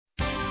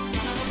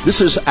This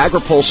is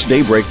AgriPulse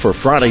Daybreak for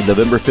Friday,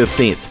 November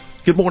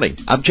 15th. Good morning.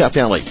 I'm Jeff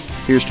Alley.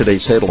 Here's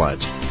today's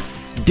headlines.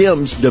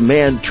 Dems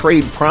demand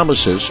trade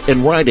promises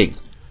in writing.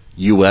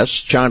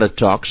 U.S.-China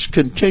talks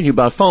continue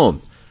by phone.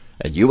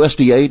 And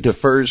USDA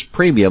defers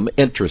premium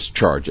interest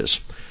charges.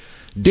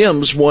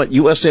 Dems want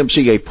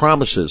USMCA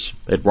promises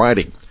in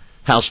writing.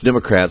 House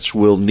Democrats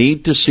will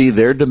need to see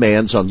their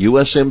demands on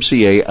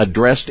USMCA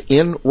addressed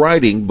in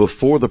writing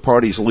before the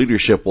party's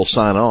leadership will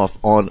sign off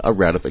on a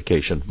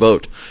ratification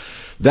vote.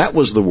 That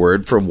was the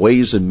word from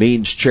Ways and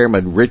Means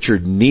Chairman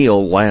Richard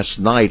Neal last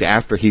night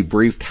after he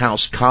briefed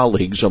House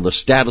colleagues on the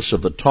status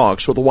of the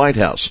talks with the White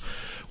House.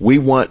 We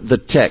want the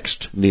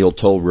text, Neal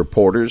told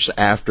reporters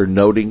after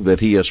noting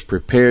that he is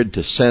prepared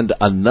to send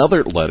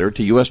another letter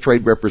to U.S.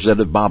 Trade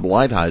Representative Bob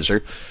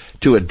Lighthizer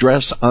to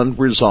address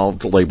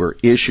unresolved labor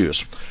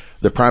issues.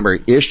 The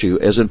primary issue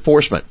is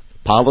enforcement.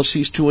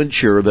 Policies to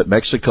ensure that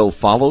Mexico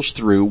follows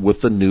through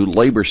with the new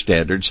labor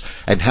standards,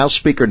 and House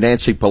Speaker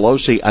Nancy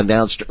Pelosi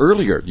announced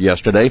earlier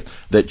yesterday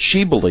that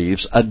she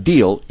believes a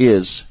deal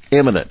is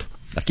imminent.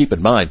 Now keep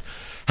in mind,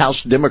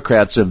 House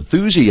Democrats'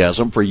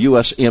 enthusiasm for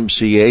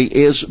USMCA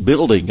is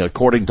building,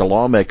 according to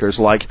lawmakers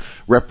like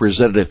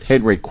Representative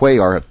Henry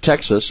Cuellar of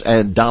Texas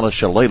and Donna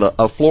Shalala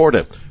of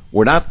Florida.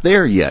 We're not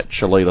there yet,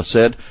 Shalala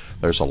said.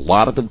 There's a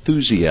lot of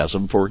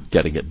enthusiasm for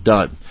getting it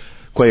done.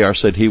 Cuellar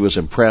said he was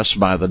impressed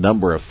by the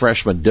number of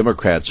freshman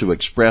Democrats who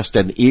expressed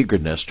an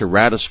eagerness to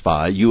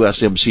ratify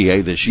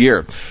USMCA this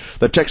year.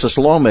 The Texas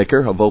lawmaker,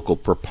 a vocal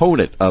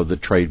proponent of the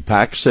trade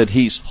pact, said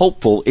he's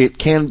hopeful it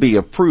can be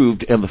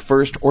approved in the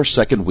first or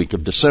second week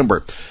of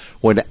December.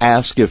 When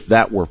asked if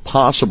that were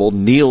possible,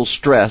 Neal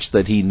stressed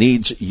that he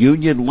needs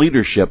union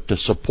leadership to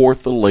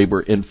support the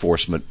labor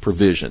enforcement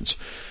provisions.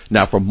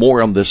 Now, for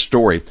more on this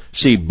story,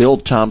 see Bill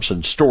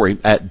Thompson's story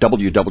at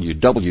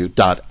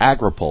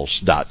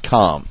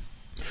www.agripulse.com.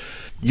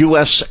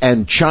 U.S.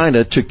 and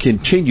China to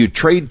continue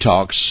trade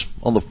talks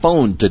on the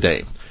phone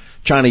today.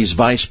 Chinese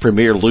Vice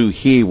Premier Liu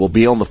He will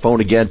be on the phone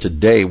again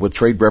today with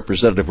Trade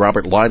Representative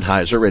Robert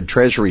Lighthizer and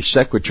Treasury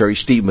Secretary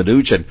Steve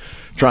Mnuchin,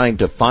 trying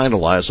to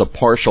finalize a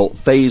partial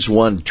Phase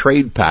 1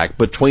 trade pact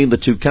between the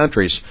two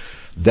countries.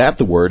 That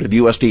the word of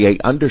USDA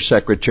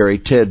Undersecretary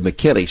Ted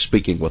McKinney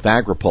speaking with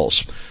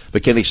AgriPulse.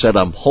 McKinney said,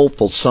 I'm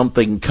hopeful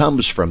something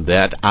comes from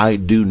that. I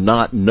do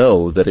not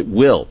know that it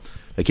will.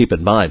 Now keep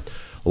in mind,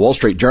 the Wall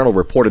Street Journal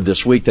reported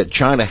this week that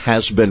China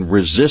has been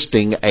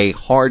resisting a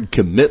hard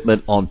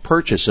commitment on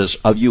purchases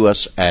of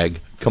U.S. ag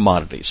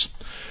commodities.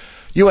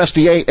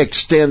 USDA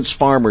extends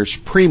farmers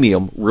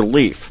premium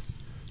relief.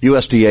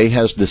 USDA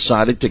has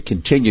decided to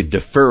continue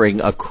deferring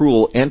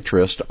accrual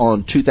interest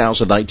on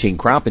 2019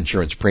 crop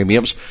insurance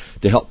premiums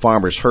to help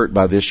farmers hurt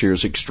by this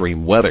year's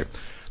extreme weather.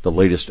 The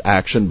latest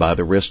action by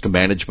the Risk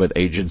Management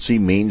Agency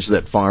means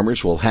that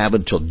farmers will have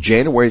until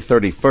January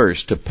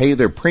 31st to pay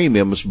their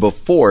premiums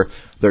before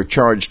they're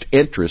charged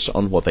interest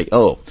on what they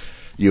owe.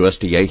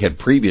 USDA had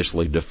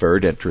previously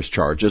deferred interest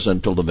charges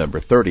until November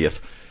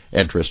 30th.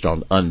 Interest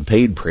on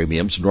unpaid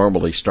premiums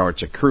normally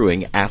starts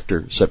accruing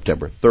after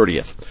September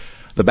 30th.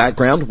 The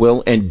background,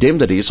 well,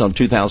 indemnities on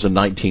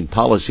 2019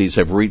 policies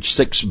have reached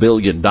 $6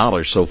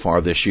 billion so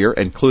far this year,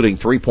 including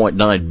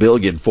 $3.9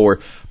 billion for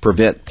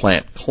prevent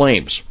plant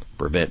claims.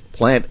 Prevent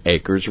plant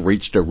acres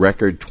reached a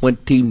record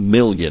 20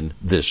 million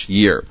this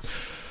year.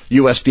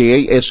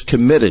 USDA is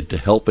committed to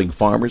helping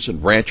farmers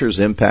and ranchers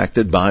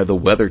impacted by the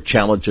weather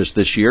challenges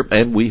this year,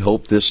 and we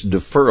hope this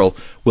deferral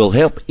will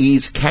help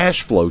ease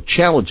cash flow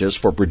challenges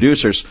for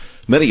producers,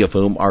 many of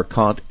whom are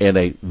caught in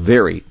a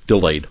very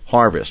delayed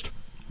harvest.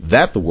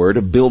 That the word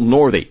of Bill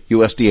Northey,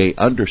 USDA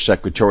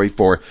Undersecretary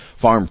for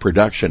Farm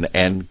Production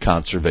and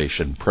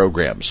Conservation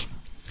Programs.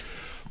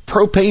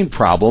 Propane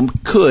problem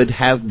could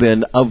have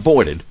been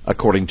avoided,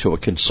 according to a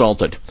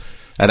consultant.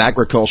 An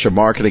agriculture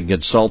marketing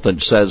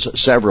consultant says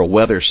several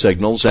weather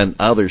signals and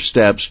other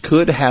steps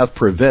could have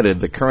prevented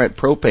the current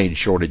propane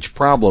shortage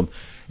problem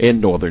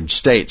in northern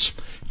states.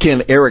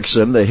 Ken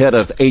Erickson, the head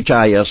of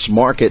HIS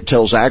Market,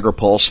 tells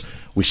AgriPulse,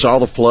 we saw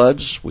the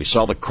floods, we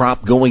saw the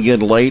crop going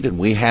in late, and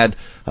we had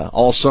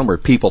all summer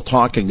people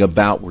talking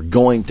about we're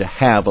going to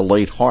have a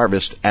late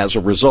harvest as a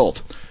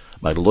result.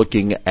 By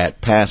looking at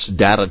past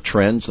data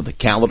trends in the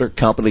calendar,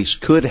 companies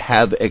could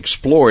have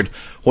explored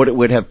what it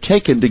would have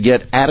taken to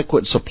get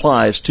adequate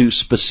supplies to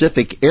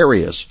specific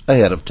areas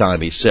ahead of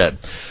time, he said.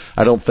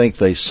 I don't think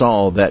they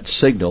saw that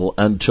signal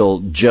until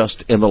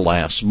just in the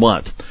last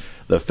month.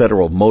 The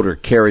Federal Motor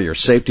Carrier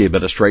Safety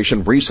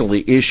Administration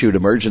recently issued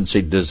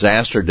emergency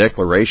disaster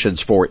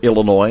declarations for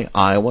Illinois,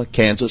 Iowa,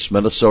 Kansas,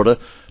 Minnesota,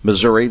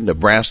 Missouri,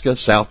 Nebraska,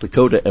 South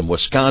Dakota, and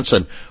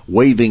Wisconsin,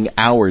 waiving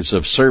hours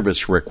of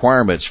service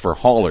requirements for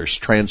haulers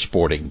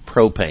transporting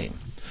propane.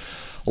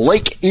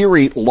 Lake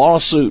Erie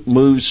lawsuit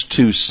moves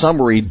to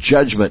summary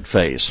judgment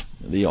phase.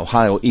 The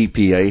Ohio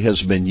EPA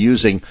has been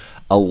using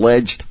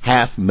alleged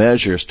half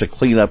measures to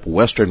clean up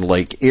western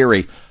Lake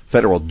Erie.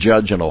 Federal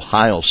judge in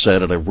Ohio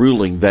said in a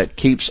ruling that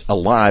keeps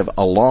alive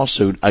a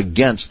lawsuit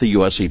against the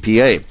U.S.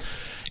 EPA.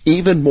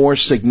 Even more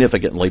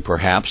significantly,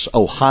 perhaps,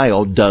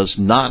 Ohio does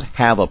not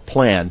have a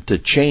plan to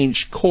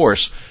change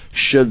course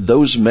should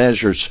those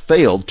measures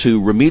fail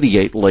to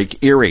remediate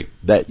Lake Erie.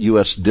 That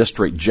U.S.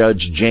 District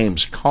Judge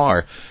James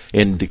Carr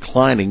in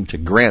declining to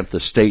grant the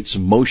state's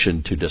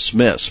motion to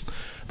dismiss.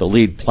 The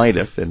lead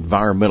plaintiff,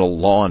 Environmental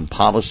Law and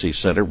Policy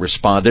Center,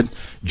 responded,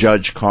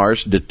 Judge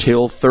Carr's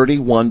detailed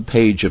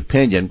 31-page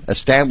opinion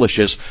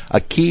establishes a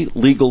key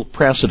legal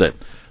precedent.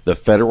 The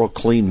Federal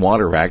Clean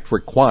Water Act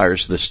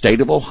requires the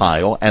state of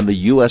Ohio and the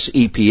U.S.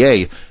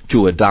 EPA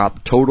to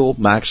adopt total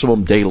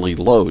maximum daily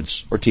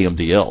loads, or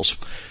TMDLs.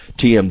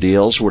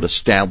 TMDLs would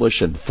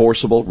establish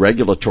enforceable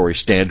regulatory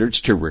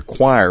standards to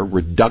require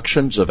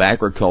reductions of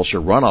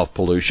agriculture runoff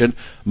pollution,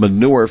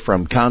 manure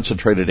from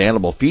concentrated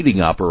animal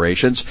feeding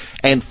operations,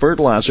 and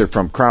fertilizer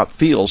from crop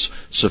fields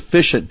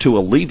sufficient to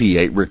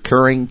alleviate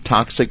recurring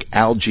toxic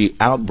algae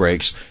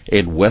outbreaks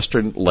in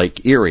western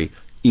Lake Erie,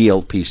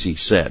 ELPC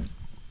said.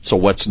 So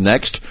what's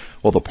next?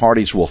 Well, the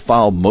parties will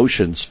file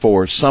motions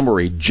for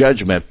summary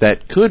judgment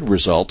that could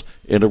result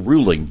in a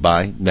ruling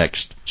by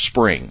next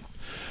spring.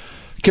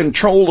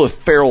 Control of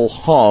feral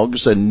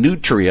hogs and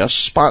nutria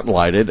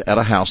spotlighted at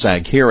a House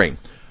Ag hearing.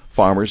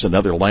 Farmers and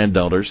other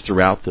landowners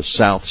throughout the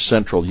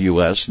south-central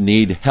U.S.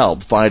 need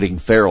help fighting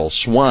feral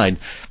swine,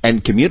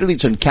 and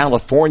communities in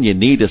California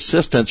need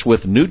assistance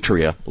with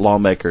nutria,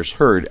 lawmakers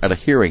heard at a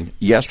hearing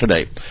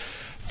yesterday.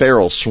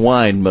 Feral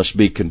swine must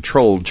be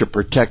controlled to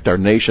protect our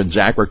nation's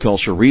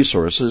agricultural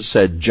resources,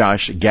 said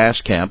Josh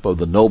Gaskamp of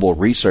the Noble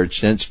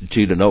Research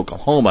Institute in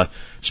Oklahoma,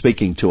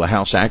 speaking to a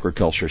House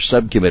Agriculture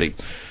subcommittee.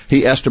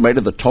 He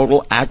estimated the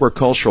total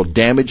agricultural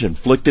damage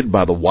inflicted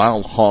by the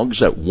wild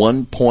hogs at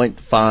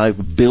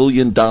 $1.5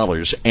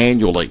 billion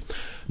annually.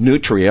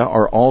 Nutria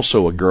are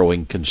also a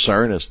growing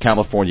concern, as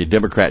California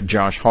Democrat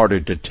Josh Harder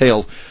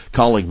detailed,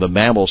 calling the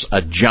mammals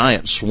a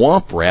giant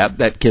swamp rat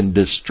that can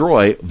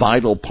destroy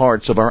vital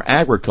parts of our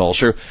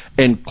agriculture,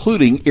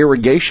 including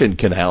irrigation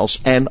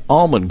canals and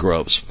almond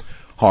groves.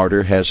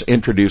 Harder has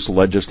introduced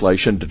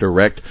legislation to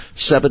direct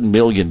 $7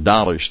 million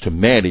to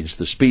manage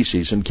the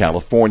species in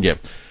California.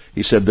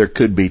 He said there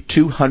could be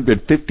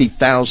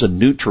 250,000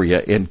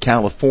 nutria in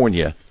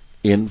California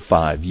in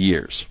 5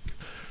 years.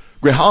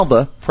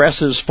 Grijalva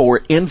presses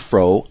for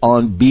info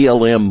on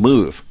BLM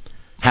move.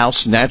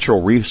 House Natural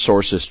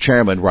Resources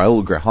Chairman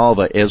Raul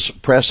Grijalva is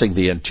pressing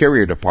the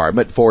Interior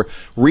Department for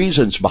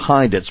reasons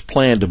behind its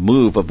planned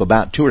move of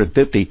about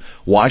 250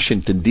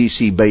 Washington,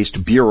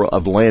 D.C.-based Bureau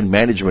of Land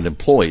Management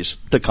employees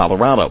to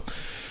Colorado.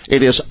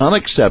 It is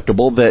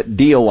unacceptable that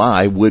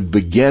DOI would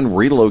begin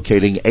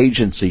relocating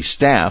agency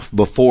staff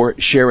before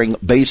sharing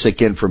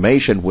basic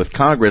information with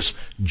Congress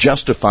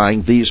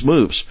justifying these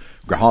moves,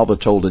 Grijalva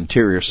told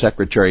Interior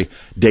Secretary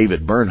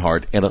David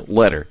Bernhardt in a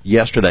letter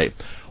yesterday.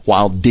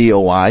 While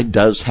DOI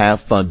does have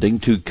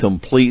funding to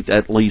complete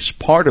at least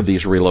part of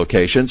these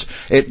relocations,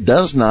 it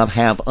does not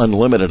have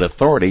unlimited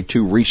authority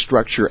to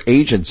restructure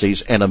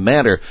agencies in a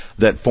manner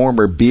that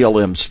former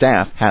BLM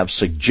staff have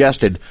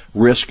suggested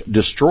risk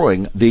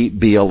destroying the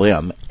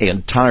BLM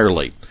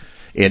entirely.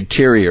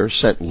 Interior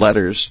sent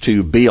letters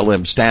to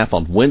BLM staff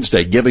on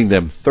Wednesday giving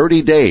them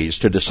 30 days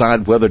to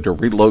decide whether to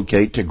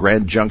relocate to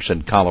Grand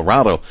Junction,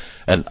 Colorado,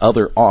 and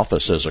other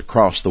offices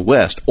across the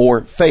West or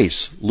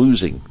face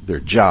losing their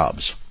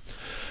jobs.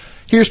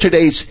 Here's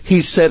today's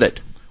He Said It.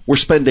 We're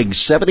spending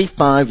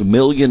 $75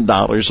 million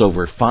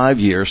over 5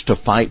 years to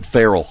fight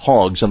feral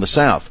hogs in the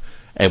South,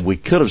 and we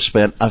could have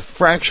spent a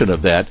fraction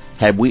of that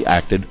had we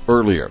acted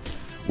earlier.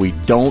 We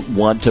don't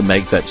want to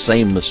make that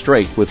same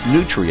mistake with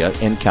nutria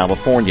in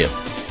California.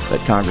 That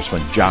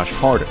Congressman Josh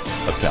Harder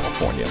of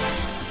California.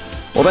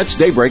 Well, that's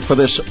Daybreak for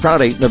this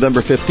Friday,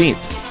 November 15th.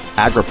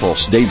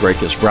 AgriPulse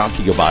Daybreak is brought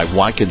to you by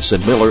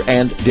Wykinson Miller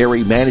and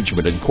Dairy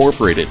Management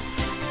Incorporated.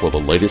 For the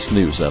latest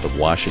news out of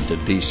Washington,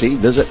 D.C.,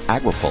 visit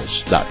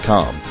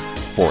agripulse.com.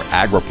 For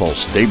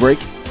AgriPulse Daybreak,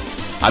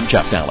 I'm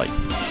Jeff Nally.